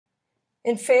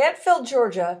In Fayetteville,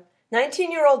 Georgia,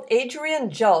 19-year-old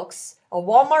Adrian Jelks, a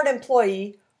Walmart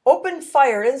employee, opened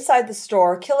fire inside the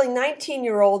store, killing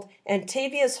 19-year-old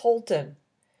Antavius Holton.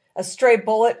 A stray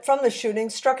bullet from the shooting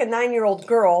struck a 9-year-old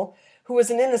girl who was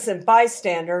an innocent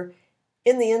bystander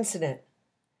in the incident.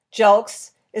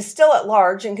 Jelks is still at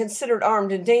large and considered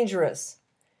armed and dangerous.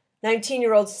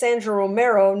 19-year-old Sandra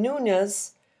Romero,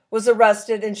 Nunez, was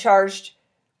arrested and charged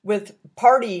with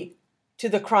party to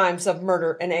the crimes of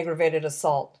murder and aggravated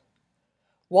assault.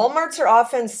 Walmarts are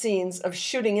often scenes of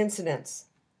shooting incidents.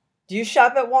 Do you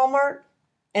shop at Walmart?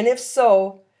 And if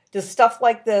so, does stuff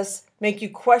like this make you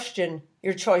question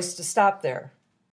your choice to stop there?